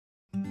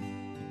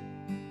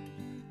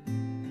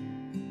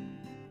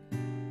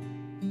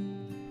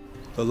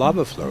The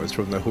lava flows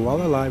from the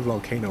Hualalai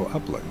volcano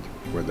upland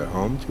were the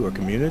home to a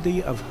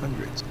community of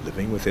hundreds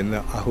living within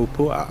the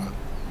ahupuaa,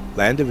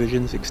 land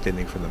divisions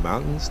extending from the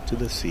mountains to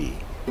the sea.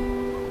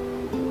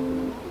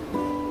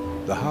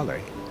 The hale,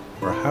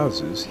 or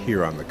houses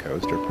here on the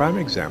coast, are prime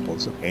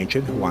examples of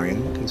ancient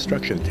Hawaiian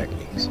construction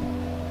techniques.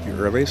 The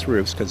earliest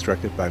roofs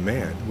constructed by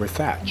man were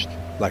thatched,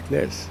 like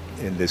this.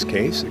 In this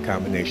case, a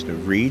combination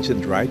of reeds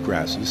and dried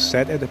grasses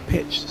set at a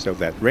pitch so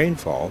that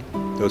rainfall,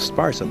 though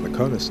sparse on the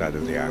Kona side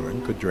of the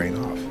island, could drain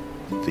off.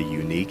 The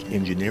unique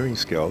engineering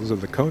skills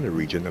of the Kona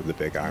region of the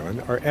Big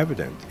Island are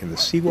evident in the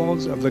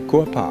seawalls of the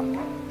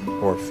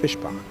kuapaq, or fish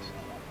ponds.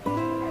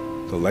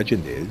 The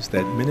legend is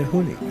that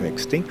Minahuni, an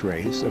extinct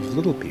race of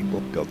little people,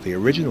 built the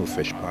original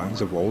fish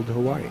ponds of old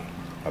Hawaii.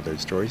 Other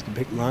stories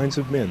depict lines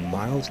of men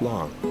miles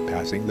long,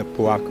 passing the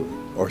pohaku,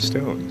 or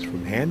stones,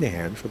 from hand to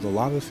hand for the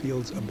lava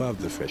fields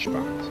above the fish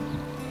ponds.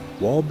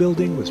 Wall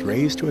building was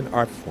raised to an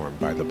art form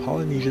by the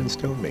Polynesian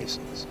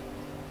stonemasons.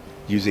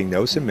 Using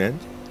no cement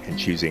and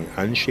choosing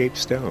unshaped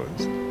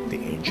stones,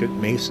 the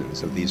ancient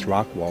masons of these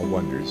rock wall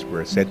wonders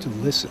were said to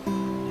listen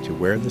to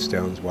where the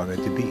stones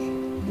wanted to be.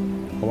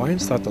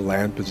 Hawaiians thought the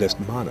land possessed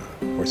mana,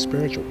 or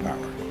spiritual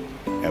power,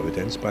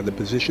 evidenced by the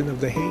position of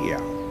the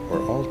heiau, or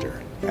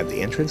altar, at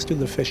the entrance to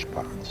the fish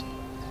ponds.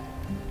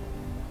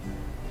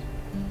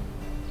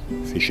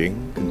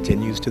 Fishing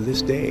continues to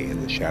this day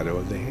in the shadow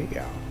of the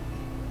heiau.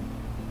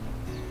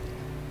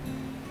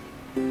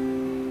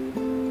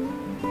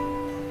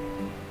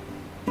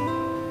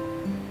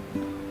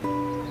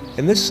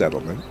 In this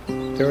settlement,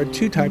 there are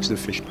two types of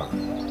fish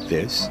pond.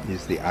 This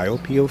is the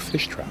ahupuaa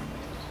fish trap,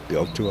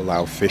 built to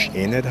allow fish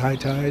in at high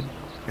tide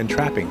and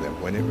trapping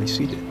them when it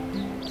receded.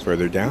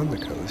 Further down the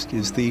coast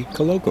is the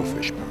Kahoko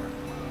fish pond,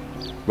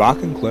 rock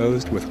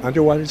enclosed with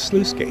underwater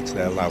sluice gates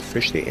that allow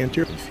fish to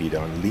enter and feed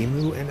on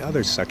limu and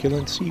other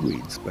succulent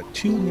seaweeds, but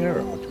too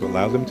narrow to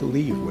allow them to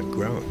leave when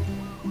grown.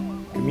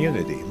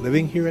 Community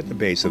living here at the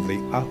base of the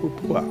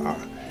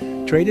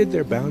ahupuaa traded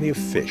their bounty of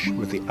fish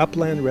with the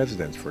upland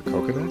residents for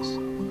coconuts,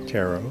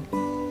 taro,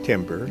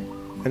 timber,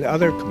 and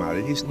other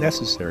commodities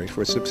necessary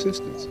for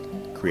subsistence,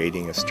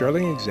 creating a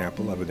sterling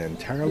example of an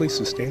entirely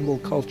sustainable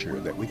culture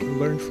that we can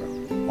learn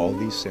from all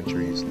these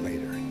centuries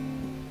later.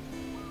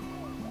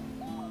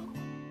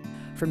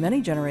 For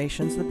many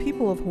generations, the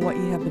people of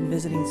Hawaii have been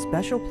visiting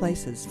special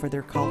places for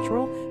their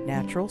cultural,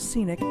 natural,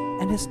 scenic,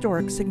 and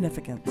historic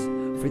significance.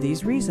 For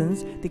these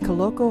reasons, the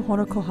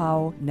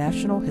Kahoko-Honokohau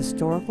National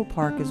Historical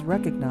Park is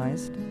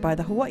recognized by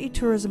the Hawaii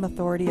Tourism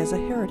Authority as a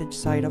heritage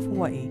site of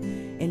Hawaii.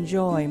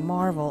 Enjoy,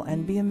 marvel,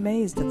 and be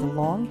amazed at the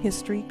long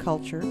history,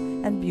 culture,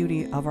 and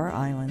beauty of our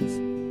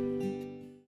islands.